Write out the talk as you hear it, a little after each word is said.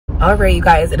All right, you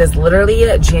guys, it is literally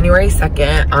January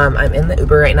 2nd. I'm in the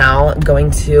Uber right now going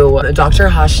to Dr.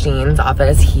 Hochstein's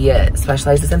office. He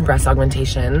specializes in breast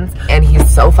augmentations and he's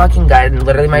so fucking good and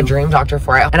literally my dream doctor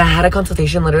for it. And I had a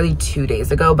consultation literally 2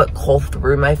 days ago, but Cole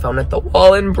threw my phone at the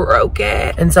wall and broke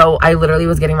it. And so I literally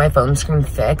was getting my phone screen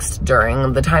fixed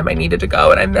during the time I needed to go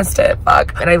and I missed it,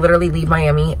 fuck. And I literally leave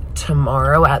Miami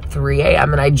tomorrow at 3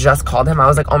 a.m. and I just called him. I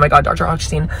was like, oh my God, Dr.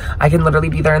 Hochstein, I can literally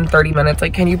be there in 30 minutes.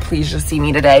 Like, can you please just see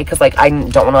me today? Cause like, I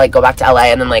don't want to like go back to LA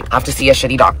and then like have to see a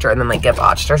shitty doctor and then like get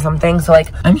botched or something. So like,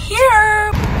 I'm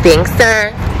here. Thanks,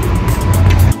 sir.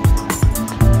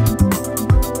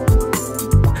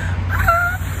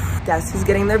 Guess who's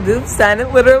getting their boobs done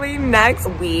literally next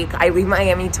week. I leave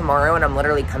Miami tomorrow and I'm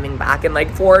literally coming back in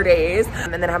like 4 days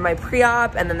and then I have my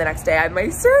pre-op and then the next day I have my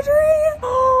surgery.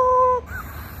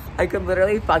 I could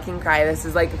literally fucking cry. This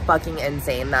is like fucking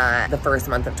insane that the first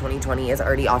month of 2020 is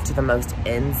already off to the most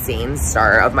insane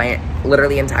start of my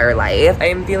literally entire life. I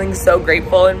am feeling so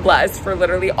grateful and blessed for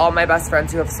literally all my best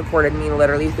friends who have supported me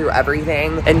literally through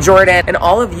everything, and Jordan and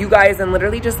all of you guys, and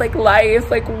literally just like life.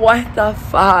 Like, what the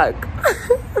fuck?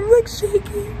 I'm like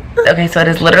shaking. Okay, so it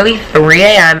is literally 3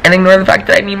 a.m. and ignore the fact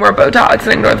that I need more Botox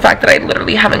and ignore the fact that I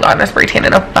literally haven't gotten a spray tan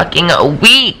in a fucking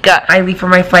week. I leave for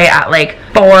my flight at like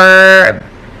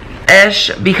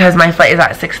 4-ish because my flight is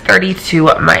at 6:30 to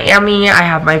Miami. I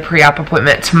have my pre-op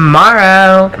appointment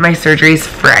tomorrow. My surgery's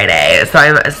Friday. So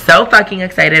I'm so fucking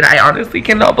excited. I honestly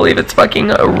cannot believe it's fucking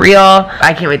real.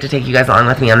 I can't wait to take you guys along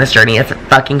with me on this journey. It's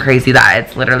fucking crazy that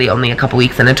it's literally only a couple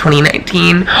weeks into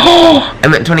 2019.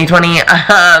 I'm in 2020.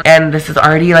 And this is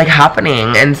already like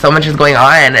happening and so much is going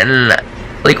on and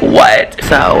like what?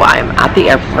 So I'm at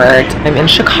the airport. I'm in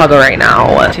Chicago right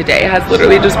now. Today has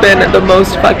literally just been the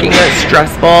most fucking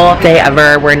stressful day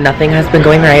ever where nothing has been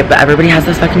going right, but everybody has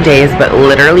those fucking days. But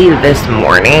literally this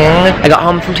morning, I got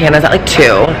home from Tana's at like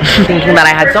 2, thinking that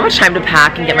I had so much time to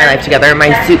pack and get my life together. My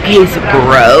suitcase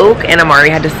broke and Amari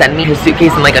had to send me his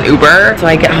suitcase in like an Uber. So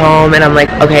I get home and I'm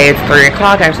like, okay, it's 3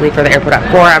 o'clock. I have to leave for the airport at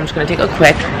 4. I'm just gonna take a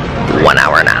quick 1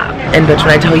 hour nap. And bitch, when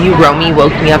I tell you, Romy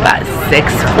woke me up at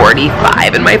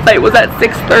 6:45 and my flight was at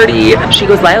 6:30. She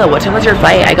goes, Lilah, what time was your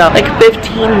flight? I go, like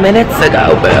 15 minutes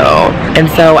ago, boo. And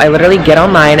so I literally get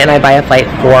online and I buy a flight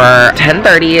for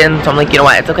 10:30 and so I'm like, you know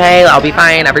what, it's okay, I'll be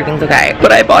fine, everything's okay.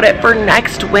 But I bought it for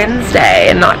next Wednesday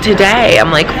and not today.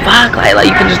 I'm like, fuck, Lilah,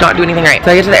 you can just not do anything right.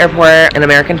 So I get to the airport and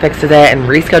American fixes it and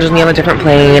reschedules me on a different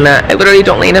plane. I literally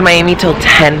don't land in Miami till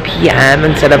 10 p.m.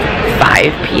 instead of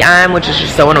 5 p.m., which is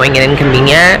just so annoying and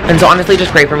inconvenient. And so honestly,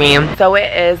 just pray for me. So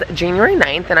it is January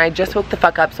 9th and I just woke the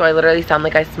fuck up, so I literally sound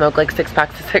like I smoke like 6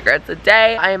 packs of cigarettes a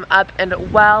day. I am up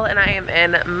and well and I am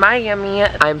in Miami.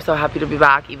 I'm so happy to be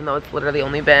back even though it's literally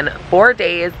only been 4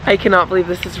 days. I cannot believe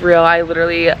this is real. I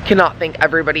literally cannot thank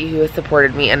everybody who has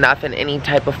supported me enough in any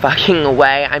type of fucking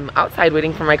way. I'm outside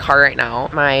waiting for my car right now.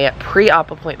 My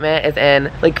pre-op appointment is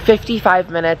in like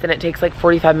 55 minutes and it takes like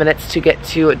 45 minutes to get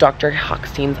to Dr.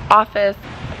 Hochstein's office.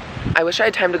 I wish I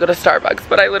had time to go to Starbucks,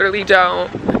 but I literally don't.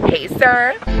 Hey,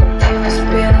 sir. It's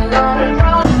been a long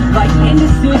road, like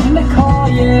indecision to call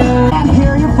you and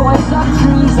hear your voice of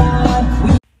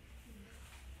treason.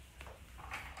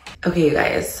 Okay, you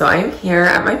guys, so I'm here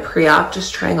at my pre-op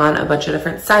just trying on a bunch of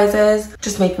different sizes,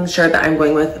 just making sure that I'm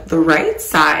going with the right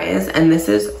size, and this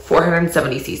is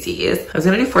 470 cc's. I was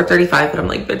gonna do 435, but I'm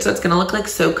like, bitch, that's gonna look like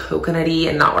so coconutty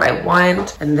and not what I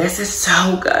want. And this is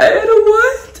so good.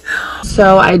 What?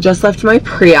 So I just left my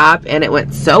pre-op and it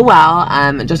went so well.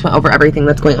 Just went over everything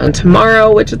that's going on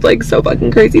tomorrow, which is like so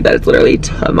fucking crazy that it's literally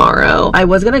tomorrow. I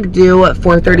was gonna do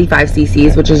 435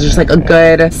 cc's, which is just like a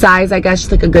good size, I guess,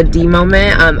 just like a good D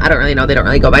moment. I don't really know, they don't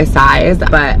really go by size,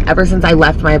 but ever since I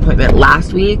left my appointment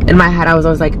last week, in my head I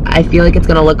was like, I feel like it's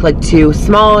gonna look like too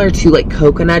small or too like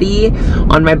coconutty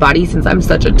on my body since I'm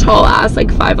such a tall ass, like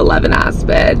 5'11" ass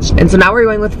bitch. And so now we're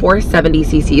going with 470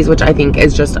 cc's, which I think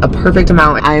is just a perfect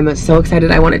amount. I'm so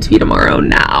excited. I want it to be tomorrow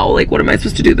now. Like, what am I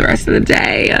supposed to do the rest of the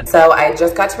day? So I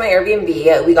just got to my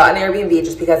Airbnb. We got an Airbnb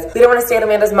just because we don't want to stay at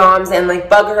Amanda's mom's and like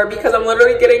bug her because I'm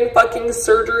literally getting fucking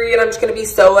surgery and I'm just gonna be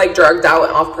so like drugged out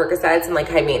and off Percocets and like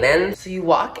high maintenance. So you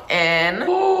walk in.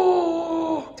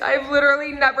 Oh, I've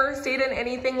literally never stayed in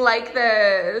anything like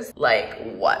this. Like,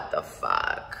 what the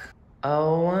fuck?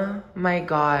 Oh my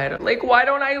God. Like, why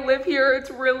don't I live here? It's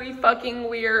really fucking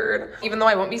weird. Even though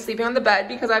I won't be sleeping on the bed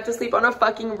because I have to sleep on a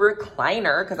fucking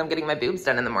recliner because I'm getting my boobs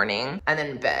done in the morning. And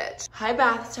then bitch, hi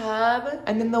bathtub.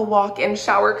 And then the walk-in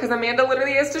shower because Amanda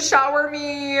literally has to shower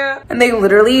me. And they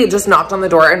literally just knocked on the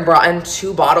door and brought in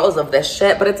 2 bottles of this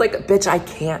shit. But it's like, bitch, I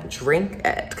can't drink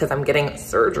it because I'm getting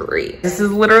surgery. This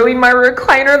is literally my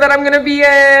recliner that I'm gonna be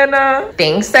in.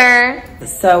 Thanks, sir.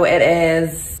 So it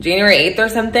is January 8th or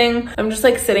something. I'm just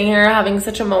like sitting here having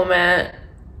such a moment.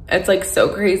 It's like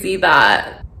so crazy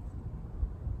that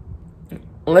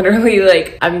literally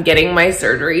like I'm getting my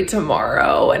surgery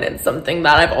tomorrow, and it's something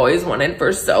that I've always wanted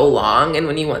for so long. And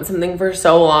when you want something for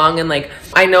so long, and like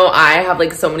I know I have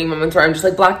like so many moments where I'm just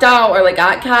like blacked out or like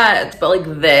at cats, but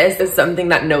like this is something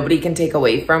that nobody can take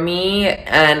away from me.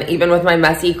 And even with my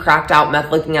messy, cracked out,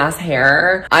 meth looking ass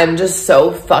hair, I'm just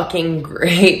so fucking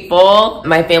grateful.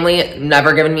 My family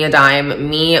never given me a dime.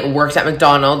 Me worked at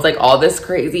McDonald's, like all this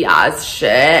crazy ass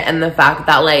shit. And the fact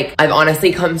that like I've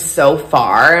honestly come so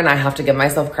far, and I have to give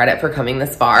myself credit for coming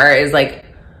this far, is like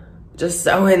just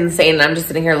so insane. And I'm just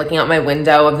sitting here looking out my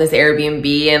window of this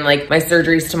Airbnb, and like my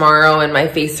surgery's tomorrow and my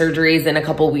face surgery's in a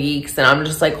couple weeks, and I'm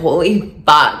just like, holy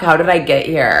fuck, how did I get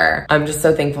here? I'm just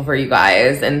so thankful for you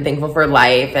guys and thankful for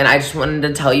life. And I just wanted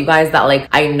to tell you guys that like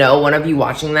I know one of you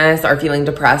watching this are feeling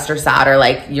depressed or sad, or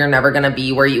like you're never gonna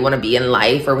be where you want to be in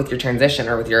life or with your transition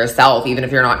or with yourself, even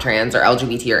if you're not trans or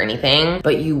LGBT or anything,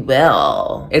 but you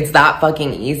will. It's that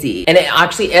fucking easy. And it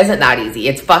actually isn't that easy.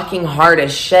 It's fucking hard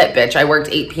as shit, bitch. I worked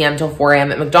 8 p.m. till 4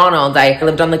 a.m. at McDonald's. I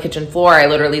lived on the kitchen floor. I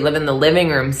literally live in the living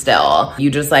room still. You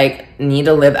just like need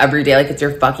to live every day like it's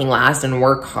your fucking last, and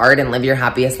work hard and live your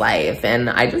happiest life. And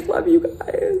I just love you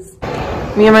guys.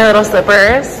 Me and my little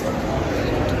slippers.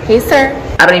 Hey, sir.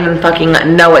 I don't even fucking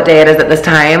know what day it is at this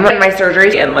time. My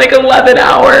surgery in like 11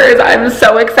 hours. I'm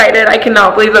so excited. I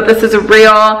cannot believe that this is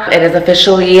real. It is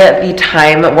officially the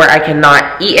time where I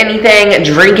cannot eat anything,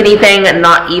 drink anything,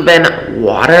 not even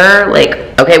water. Like,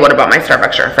 okay, what about my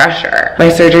Starbucks refresher? My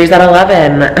surgery's at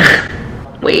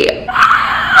 11. Wait.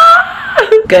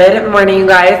 Good morning, you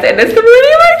guys. It is the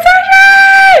morning of my surgery.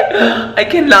 I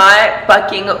cannot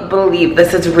fucking believe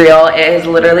this is real. It is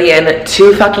literally in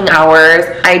 2 fucking hours.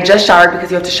 I just showered because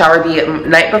you have to shower the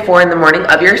night before in the morning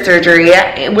of your surgery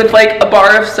with like a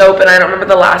bar of soap, and I don't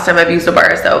remember the last time I've used a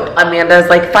bar of soap. Amanda's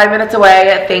like 5 minutes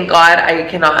away. Thank God. I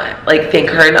cannot like thank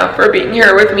her enough for being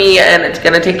here with me, and it's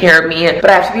gonna take care of me. But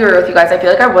I have to be real with you guys. I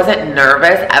feel like I wasn't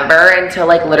nervous ever until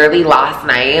like literally last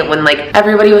night, when like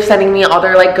everybody was sending me all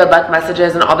their like good luck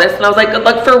messages and all this, and I was like, good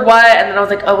luck for what? And then I was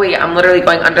like, oh wait, I'm literally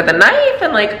going under the knife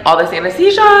and like all this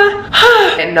anesthesia.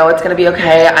 I know it's gonna be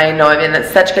okay. I know I'm in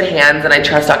such good hands, and I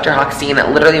trust Dr. Hochstein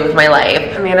literally with my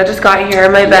life. Amanda just got here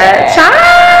in my bed.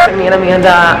 Yeah. Me and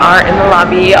Amanda are in the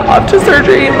lobby off to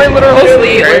surgery. My literal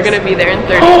sleep. We're gonna be there in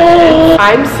 30 minutes.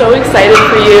 I'm so excited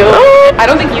for you. I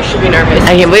don't think you should be nervous.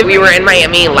 I can't believe we were in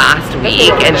Miami last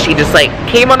week, and she just like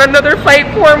came on another flight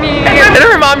for me, and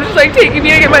her mom just like taking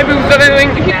me to get my boobs done.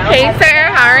 Hey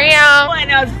sir, how are you?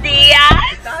 Buenos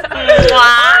dias.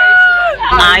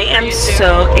 I am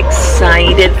so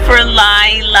excited for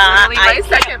Lilah. My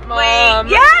second mom.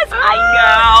 Yes, I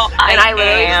know. I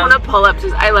literally just want to pull up.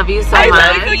 Just I love you so much.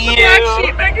 I love you.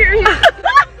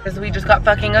 Because we just got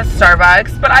fucking a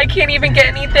Starbucks, but I can't even get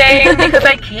anything because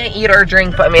I can't eat or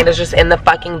drink. But Amanda's just in the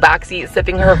fucking backseat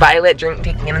sipping her violet drink,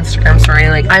 taking an Instagram story.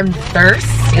 Like, I'm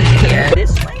thirsty.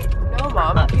 This way? No,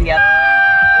 mom. Yep.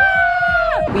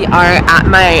 We are at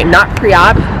my not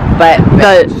pre-op, but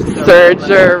The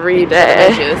surgery day.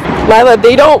 Lilah,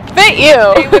 they don't fit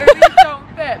you. They literally don't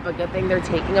fit, but good thing they're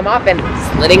taking them off and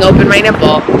slitting open my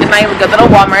nipple in my good little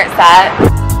Walmart set.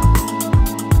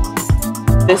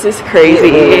 This is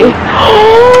crazy.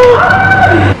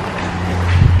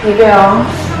 Hey, girl.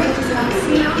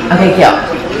 Okay,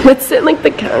 cute. Let's sit in like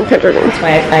the counter. That's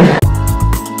why I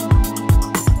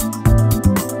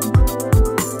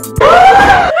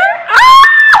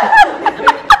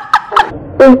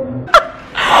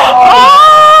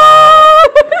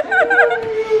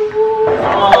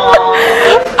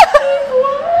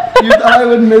You thought I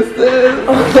would miss this?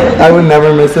 I would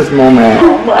never miss this moment.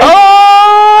 Oh,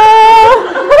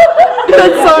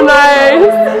 that's so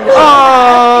nice.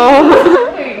 Oh.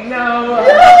 no.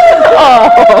 Oh.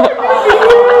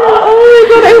 Oh my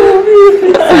God, I love you.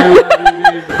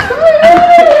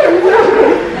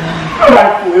 I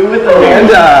flew with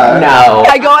Amanda. No.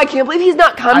 I can't believe he's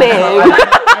not coming. I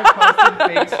posted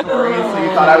fake stories, so you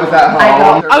thought I was at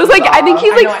home. I was like, I think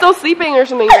he's like still sleeping or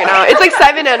something right now. It's like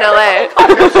 7 in LA.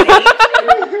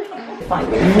 You're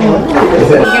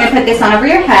gonna put this on over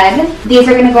your head. These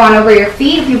are gonna go on over your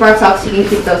feet. If you brought socks, you can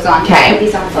keep those on. Okay. Put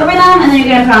these on over them, and then you're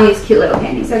gonna put on these cute little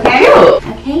panties. Okay. Cute.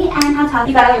 Okay. And on top,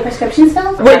 you got all your prescriptions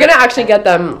still? We're gonna actually get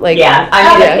them like. Yeah,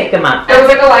 I'm gonna pick them up. There was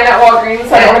like a line at Walgreens,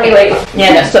 so I don't want to be late.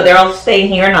 Yeah, so they'll all stay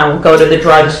here, and I'll go to the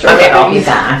drugstore. Okay, I'll be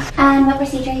back. And what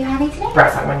procedure are you having today?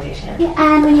 Breast augmentation. Yeah,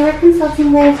 and when you were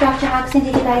consulting with Dr. Hoxton,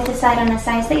 did you guys decide on the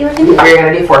size that you were gonna do? We're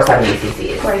gonna do 470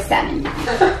 cc's.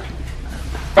 4'7".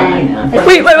 I know.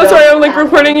 Wait, Lilah, sorry, I'm like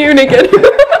recording you naked.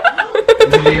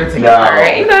 Did you do your All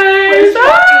right, guys.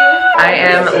 Bye.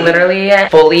 literally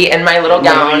fully in my little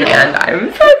gown and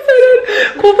I'm so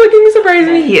excited. Cole fucking surprised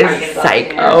me. He is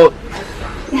psycho.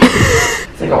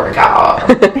 It's like a workout.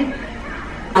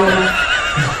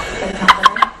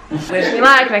 Wish me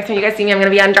luck. Next time you guys see me, I'm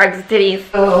gonna be on drugs with titties.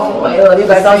 Oh, I love you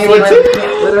guys. I'll see you in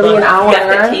literally an hour.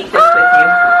 Take this with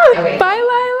you. Okay. Bye,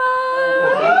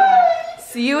 Lilah.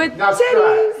 See you at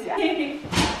titties.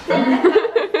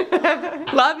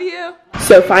 Love you.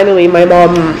 So finally, my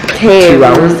mom came 2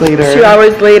 hours later. 2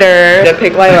 hours later to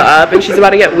pick Lilah up, and she's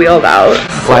about to get wheeled out.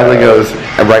 Lilah goes,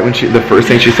 right when the first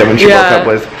thing she said when she woke up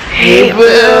was, "Hey,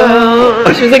 boo."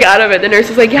 She was like out of it. The nurse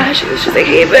was like, yeah, she's like,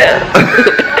 hey, boo.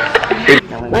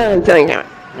 I'm telling you.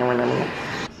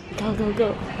 Go, go,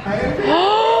 go. How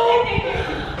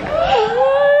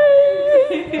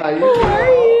How are you?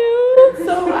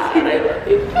 So bad. I love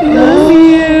you. I love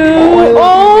you.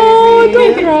 Oh,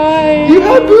 don't cry. You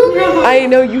have boobies. I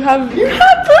know you have. boobies.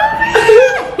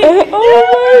 Oh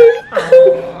my.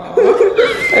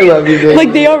 I love you, baby.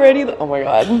 Like they already. Oh my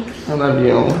god. I love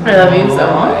you. I love you so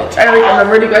much. I like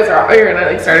remembered you guys are out here and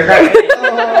I like started crying.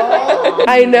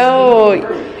 I know.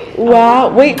 Wow.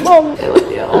 Wait, Mom. I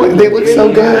love you. Oh, they look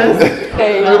so good.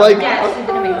 Hey. You're like,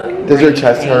 does your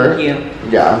chest hurt?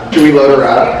 Yeah. Should we load her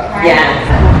up? Yeah.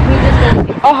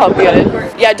 I'll help you.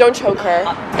 Yeah, don't choke her.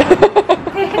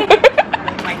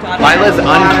 Lilah's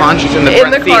unconscious in the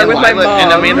front seat, car with my Lilah, mom.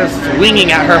 and Amanda's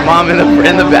swinging at her mom in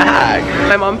the back.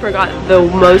 My mom forgot the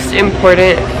most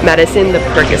important medicine, the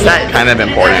Percocet. Kind of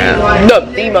important. No,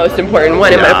 the most important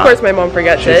one. And Yeah. of course my mom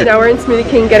forgets it. Now we're in Smoothie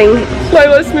King getting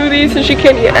Lilah smoothies and she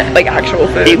can't eat like actual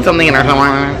food. Eat something in her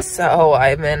stomach. So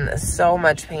I'm in so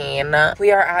much pain.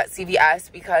 We are at CVS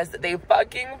because they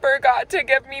fucking forgot to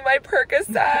give me my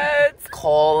Percocets.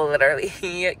 Cole literally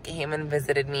came and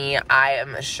visited me. I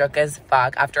am shook as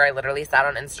fuck after I literally sat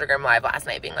on Instagram Live last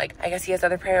night being like, I guess he has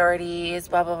other priorities,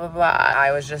 blah, blah, blah, blah.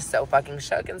 I was just so fucking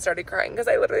shook and started crying because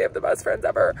I literally have the best friends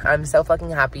ever. I'm so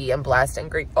fucking happy and blessed and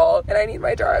grateful and I need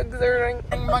my drugs.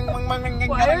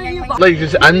 Why are you Like,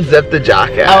 just unzip the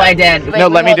jacket. Oh, I did. No,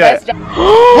 let me do it.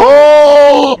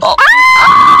 Oh!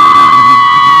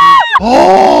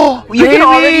 Oh! You can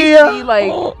already see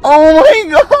like, oh my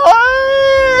god!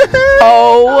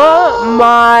 oh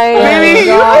my Baby,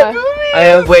 god.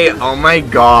 Wait, oh my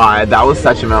god, that was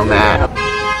such a moment.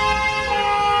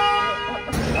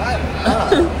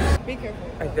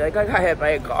 I feel like I got hit by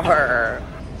a car.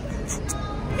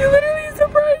 You literally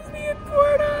surprised me in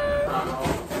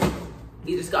Florida.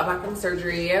 You just got back from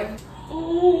surgery.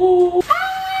 Oh.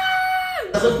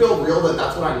 Does it feel real that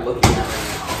that's what I'm looking at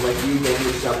right now? Like you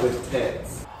getting stuff with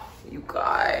tits. You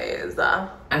guys.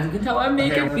 As you can tell, I'm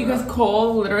naked because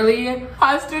Cole literally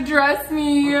has to dress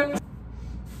me.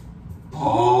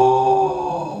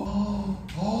 Oh.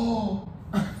 Oh.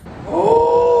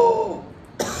 Oh.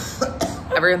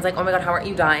 Everyone's like, oh my god, how aren't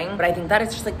you dying? But I think that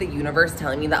it's just like the universe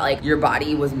telling me that like your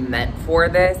body was meant for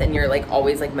this and you're like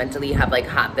always like mentally have like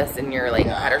had this in your like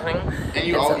head or something. And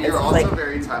you're also like,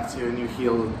 very tough too and you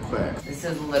heal quick. This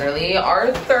is literally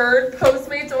our third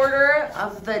Postmates order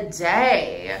of the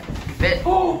day.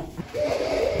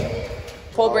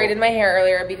 Cole braided my hair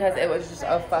earlier because it was just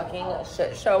a fucking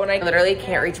shit show and I literally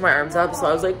can't reach my arms up. So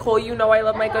I was like, Cole, you know I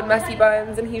love my good messy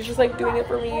buns. And he's just like doing it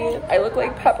for me. I look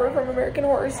like Pepper from American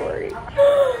Horror Story.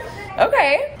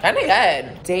 Okay, kind of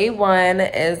good. Day one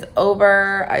is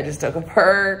over. I just took a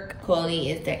perk.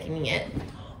 Chloe is taking it.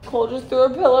 Cole just threw a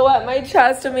pillow at my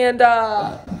chest,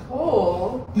 Amanda.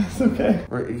 Oh. It's okay.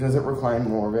 Does it recline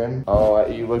Morgan? Oh,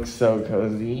 you look so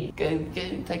cozy.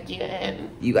 Good, tuck you in.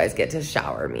 You guys get to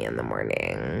shower me in the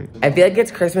morning. I feel like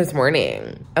it's Christmas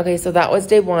morning. Okay, so that was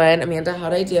day one. Amanda,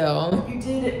 how'd I do? You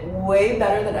did way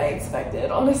better than I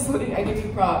expected, honestly. I give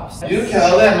you props. You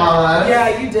killed it, Mama.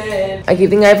 Yeah, you did. I keep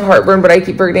thinking I have heartburn, but I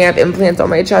keep forgetting I have implants on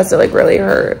my chest. It like really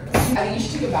hurts. I think you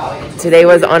should take a Valium. Today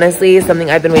was honestly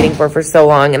something I've been waiting for so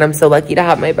long, and I'm so lucky to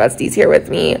have my besties here with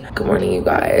me. Good morning, you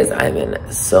guys. I'm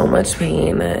in so much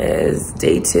pain. It is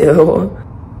day two.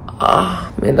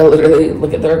 Amanda, literally,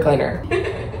 look at the recliner.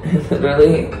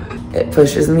 Literally, it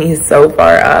pushes me so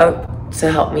far up to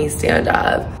help me stand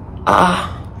up.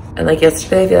 And like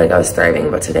yesterday, I feel like I was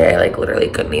thriving, but today I like literally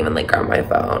couldn't even like grab my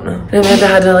phone. And Amanda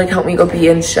had to like help me go pee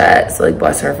and shit, so like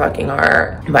bless her fucking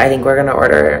heart. But I think we're gonna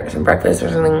order some breakfast or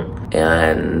something.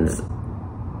 And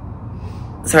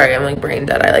sorry, I'm like brain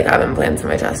dead. I like have implants in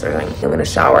my chest or something. I'm gonna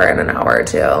shower in an hour or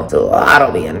two, so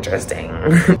that'll be interesting.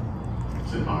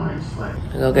 It's an orange flag.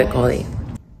 Go get Coley.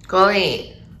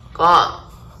 Coley, go.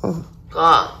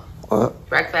 What?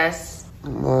 Breakfast.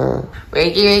 Wakey.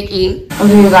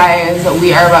 Okay, you guys,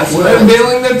 we are about to We're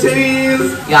unveiling the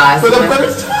titties! Yes. For the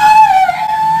first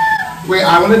time! Wait,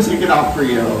 I want to take it off for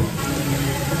you.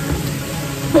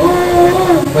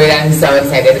 Wait, I'm so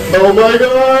excited. Oh my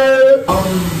god!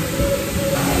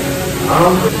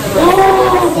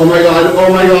 Oh my god, oh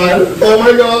my god, oh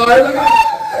my god!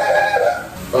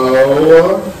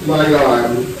 Oh my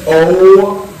god.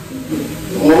 Oh.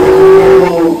 Oh.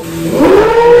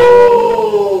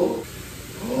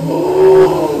 Oh.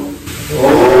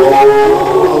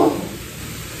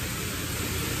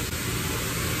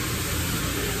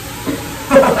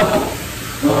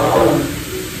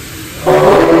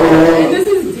 And this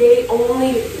is day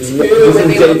only 2. This is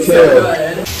day 2.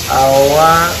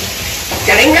 Oh.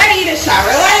 Getting ready to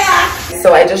shower Lilah.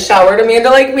 So I just showered. Amanda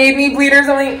like made me bleed or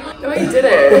something. No, you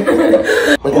didn't.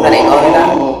 Look at that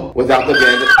angle. Look at that.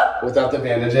 Oh. Without the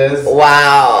bandages.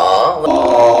 Wow.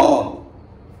 Oh.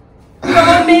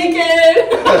 Not naked.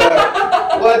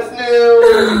 What's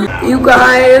new? You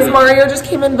guys, Mario just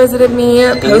came and visited me.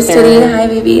 Post titty. Hi,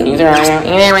 baby.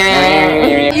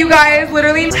 You guys,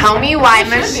 literally tell me why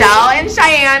Michelle and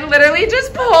Cheyenne literally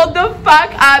just pulled the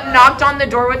fuck up, knocked on the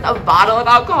door with a bottle of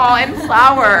alcohol and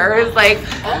flowers. Like,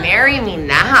 marry me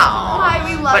now. Hi,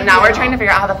 we love But now you. we're trying to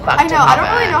figure out how the fuck I know, I don't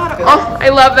really know how to. Oh, I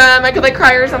love them. I could like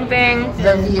cry or something.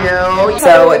 The view.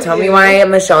 So tell me why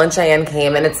Michelle and Cheyenne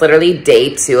came, and it's literally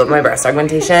day 2 of my breast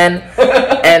augmentation.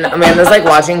 And Amanda's like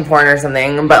watching porn or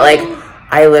something, but like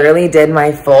I literally did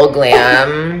my full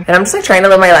glam. And I'm just like trying to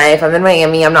live my life. I'm in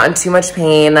Miami. I'm not in too much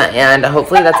pain, and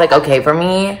hopefully that's like okay for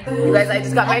me. You guys, I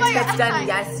just got my tits done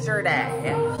yesterday.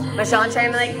 Michelle and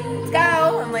Cheyenne are like, let's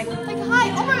go. I'm like Hi.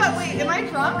 Oh my god, wait, am I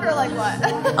drunk or like what?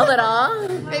 a little.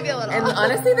 Maybe a little. And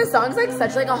honestly, this song's like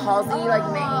such like a Halsey like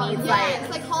meets yeah, like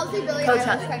it's like Halsey, Billie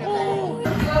Coachella. Eilish kind of thing.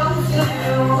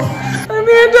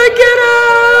 Amanda, get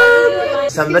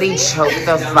up! Somebody choked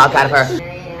the fuck out of her.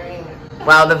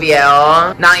 Wow, the view.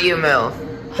 Not you, move.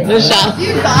 Michelle.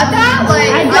 You got that? Like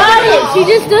I got it. She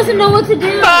just doesn't know what to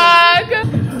do. Fuck.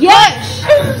 Yes.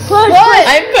 Push.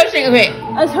 I'm pushing. Okay.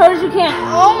 As hard as you can.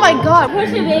 Oh my god. Push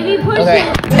it, baby. Push Okay.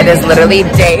 it. It is literally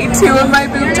day 2 of my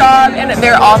boob job, and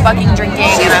they're all fucking drinking,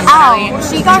 and I'm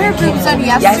literally She got her boobs done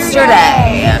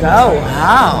yesterday. Oh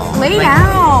wow. Lay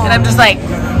down. And I'm just like,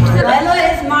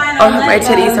 oh, my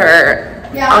titties hurt.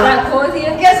 Yeah.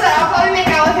 Guess what? I'll probably make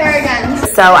out with her again.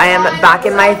 So I am back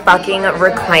in my fucking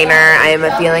recliner. I am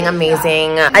feeling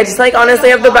amazing. I just like honestly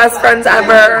have the best friends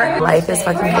ever. Life is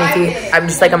fucking crazy. I'm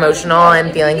just like emotional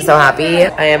and feeling so happy.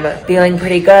 I am feeling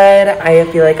pretty good. I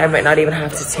feel like I might not even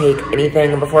have to take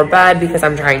anything before bed because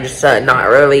I'm trying just to not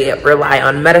really rely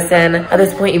on medicine at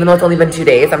this point, even though it's only been 2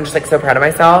 days. I'm just like so proud of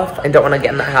myself and don't want to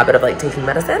get in the habit of like taking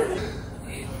medicine.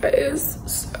 Guys,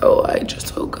 so I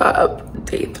just woke up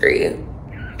day 3.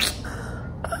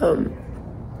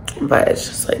 But it's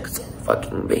just like so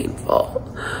fucking painful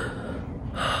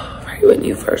right when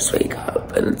you first wake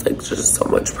up, and it's like just so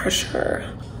much pressure.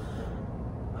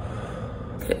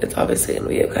 It's obviously gonna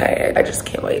be okay. I just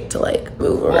can't wait to like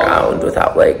move around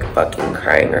without like fucking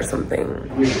crying or something.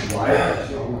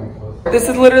 This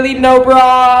is literally no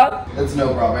bra. That's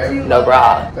no bra, babe. No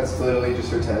bra. That's literally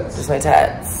just your tits. Just my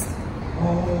tits.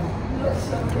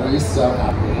 Are you so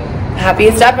happy?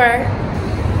 Happiest ever.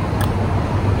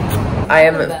 I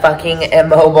am fucking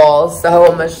immobile.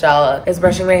 So Michelle is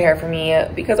brushing my hair for me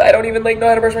because I don't even like know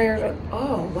how to brush my hair.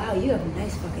 Oh wow, you have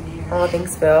nice fucking hair. Oh,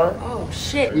 thanks, Phil. Oh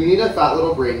shit. You need a fat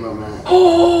little braid moment.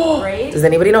 Braid? Does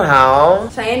anybody know how?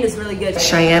 Cheyenne is really good.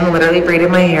 Cheyenne literally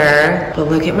braided my hair, but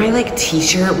look at my like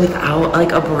t-shirt without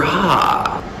like a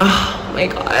bra. Oh my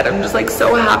god, I'm just like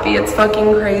so happy. It's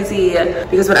fucking crazy.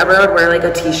 Because whenever I would wear like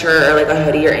a t-shirt or like a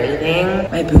hoodie or anything,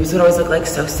 my boobs would always look like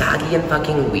so saggy and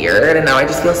fucking weird. And now I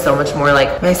just feel so much more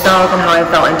like myself and how I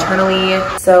felt internally.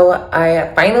 So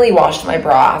I finally washed my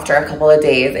bra after a couple of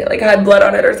days. It like had blood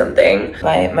on it or something.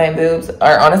 My boobs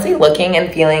are honestly looking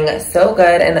and feeling so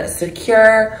good and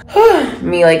secure.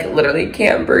 Me like literally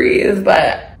can't breathe,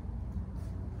 but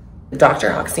Dr.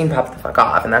 Hochstein popped the fuck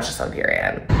off, and that's just on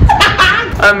period.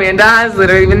 Amanda has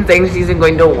literally been saying she's been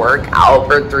going to work out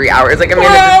for 3 hours. Like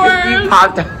Amanda, you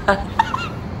popped off.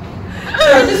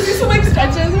 I just do some like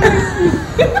stretches.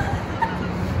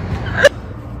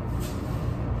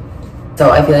 So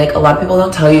I feel like a lot of people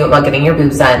don't tell you about getting your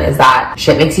boobs done is that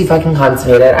shit makes you fucking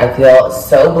constipated. I feel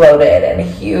so bloated and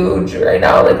huge right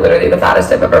now, like literally the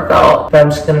fattest I've ever felt. But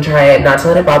I'm just gonna try not to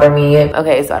let it bother me.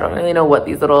 Okay, so I don't really know what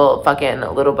these little fucking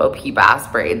little Bo Peep ass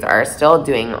braids are still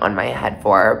doing on my head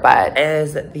for, but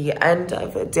as the end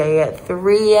of day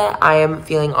 3, I am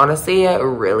feeling honestly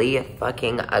really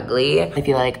fucking ugly. I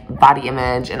feel like body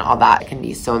image and all that can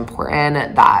be so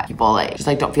important that people like just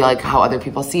like don't feel like how other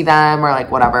people see them or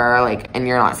like whatever. Like and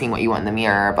you're not seeing what you want in the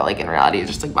mirror, but like in reality, it's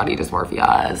just like body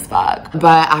dysmorphia as fuck.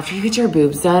 But after you get your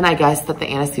boobs done, I guess that the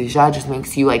anesthesia just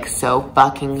makes you like so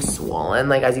fucking swollen.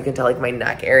 Like as you can tell, like my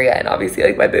neck area and obviously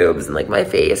like my boobs and like my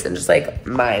face and just like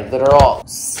my literal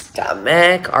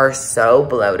stomach are so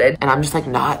bloated, and I'm just like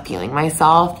not feeling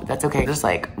myself. But that's okay. Just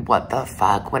like, what the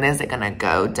fuck? When is it gonna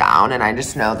go down? And I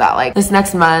just know that like this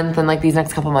next month and like these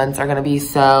next couple months are gonna be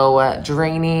so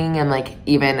draining, and like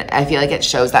even I feel like it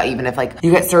shows that even if like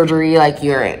you get surgery, like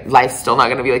your life's still not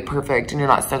gonna be like perfect, and you're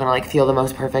not still gonna like feel the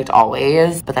most perfect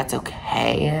always, but that's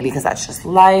okay because that's just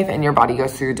life, and your body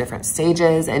goes through different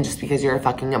stages. And just because you're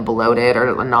fucking bloated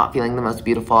or not feeling the most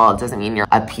beautiful, it doesn't mean you're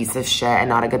a piece of shit and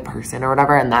not a good person or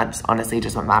whatever. And that's honestly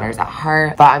just what matters at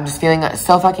heart. But I'm just feeling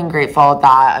so fucking grateful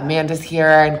that Amanda's here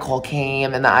and Cole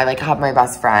came, and that I like have my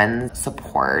best friends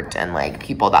support and like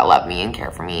people that love me and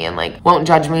care for me and like won't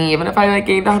judge me even if I like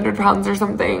gained 100 pounds or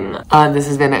something. This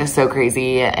has been so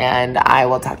crazy, and I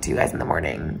will talk to you guys in the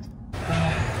morning.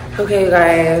 Okay, you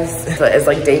guys, so it's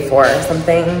like day 4 or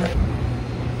something.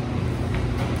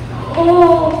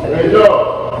 Oh, there you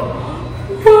go.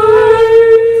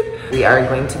 What? We are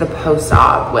going to the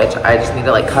post-op, which I just need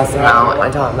to like cuss him out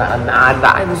and tell him that I'm mad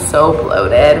that I'm so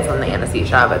bloated from the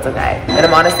anesthesia, but it's okay. And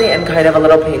I'm honestly in kind of a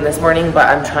little pain this morning, but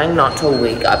I'm trying not to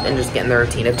wake up and just get in the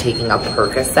routine of taking a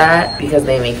Percocet because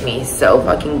they make me so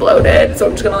fucking bloated. So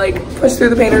I'm just gonna like push through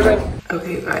the pain or something.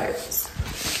 Okay, guys.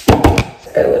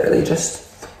 I literally just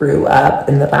threw up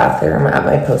in the bathroom at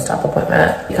my post-op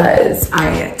appointment because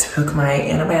I took my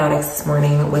antibiotics this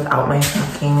morning without my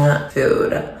fucking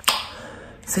food.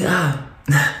 So yeah,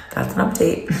 that's an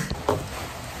update.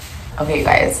 Okay, you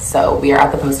guys, so we are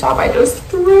at the post-op. I just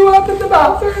threw up in the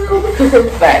bathroom.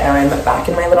 But now I'm back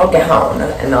in my little gown,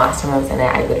 and the last time I was in it,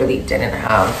 I literally didn't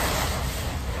have.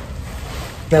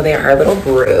 Now they are a little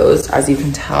bruised, as you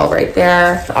can tell right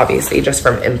there. Obviously just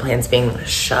from implants being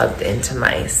shoved into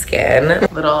my skin.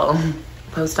 Little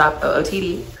post-op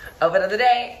OOTD. Open of the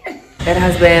day. It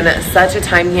has been such a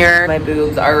time here. My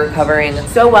boobs are recovering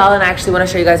so well, and I actually want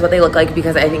to show you guys what they look like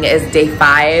because I think it is day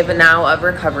 5 now of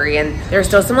recovery, and there's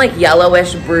still some like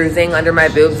yellowish bruising under my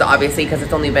boobs, obviously because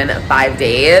it's only been 5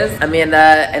 days. Amanda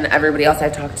and everybody else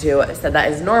I've talked to said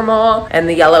that is normal, and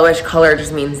the yellowish color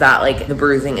just means that like the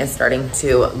bruising is starting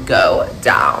to go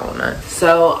down.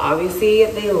 So obviously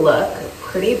they look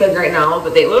pretty big right now,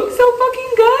 but they look so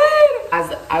fucking good.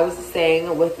 As I was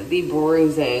saying with the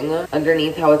bruising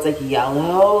underneath, how it's like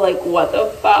yellow, like what the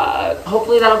fuck.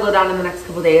 Hopefully that'll go down in the next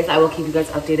couple days. I will keep you guys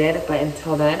updated, but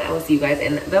until then, I will see you guys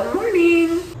in the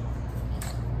morning.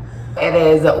 It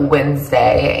is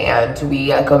Wednesday and we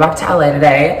go back to LA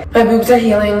today. My boobs are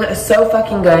healing so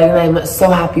fucking good, and I'm so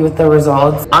happy with the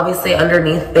results. Obviously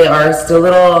underneath they are still a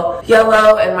little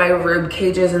yellow, and my rib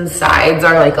cages and sides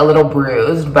are like a little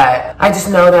bruised, but I just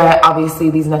know that obviously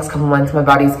these next couple months my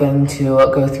body's going to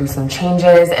go through some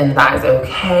changes, and that is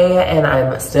okay, and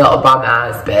I'm still a bomb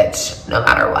ass bitch no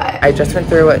matter what. I just went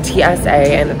through TSA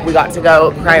and we got to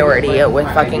go priority with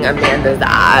fucking Amanda's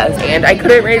ass, and I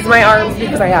couldn't raise my arms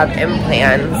because I have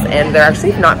implants, and they're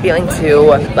actually not feeling too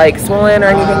like swollen or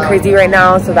anything crazy right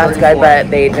now, so that's good.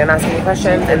 But they didn't ask any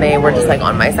questions, and they were just like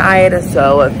on my side,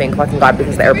 so thank fucking God,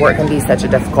 because the airport can be such a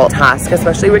difficult task,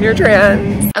 especially when you're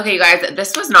trans. Okay, you guys,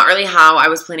 this was not really how I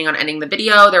was planning on ending the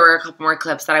video. There were a couple more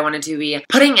clips that I wanted to be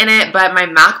putting in it, but my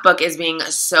MacBook is being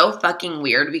so fucking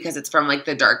weird because it's from like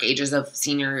the dark ages of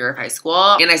senior year of high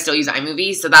school, and I still use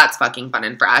iMovie, so that's fucking fun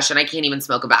and fresh, and I can't even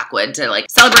smoke a backwood to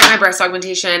like celebrate my breast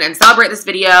augmentation and celebrate this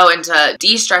video and to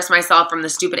de-stress myself from the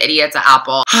stupid idiots at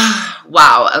Apple.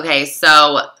 Wow, okay,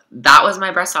 so that was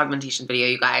my breast augmentation video,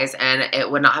 you guys, and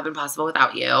it would not have been possible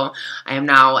without you. I am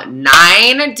now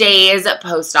 9 days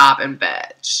post-op, and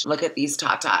bitch, look at these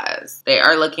tatas. They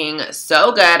are looking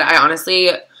so good. I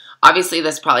honestly, obviously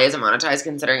this probably isn't monetized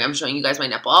considering I'm showing you guys my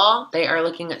nipple. They are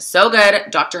looking so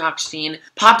good. Dr. Hochstein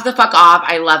popped the fuck off.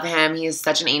 I love him. He is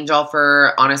such an angel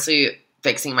for honestly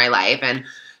fixing my life, and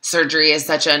surgery is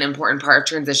such an important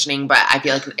part of transitioning, but I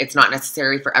feel like it's not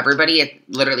necessary for everybody.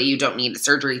 Literally, you don't need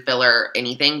surgery, filler,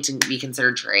 anything to be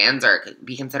considered trans or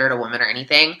be considered a woman or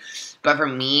anything. But for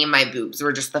me, my boobs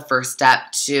were just the first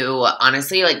step to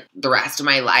honestly like the rest of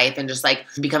my life and just like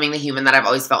becoming the human that I've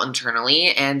always felt internally.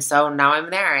 And so now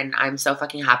I'm there, and I'm so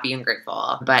fucking happy and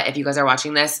grateful. But if you guys are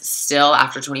watching this still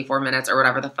after 24 minutes or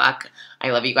whatever the fuck,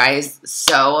 I love you guys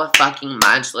so fucking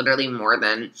much. Literally more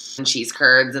than cheese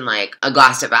curds and like a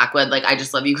glass tip backwood. Like I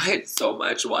just love you guys so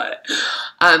much. What?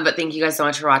 But thank you guys so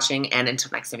much for watching, and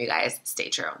until next time, you guys, stay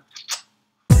true.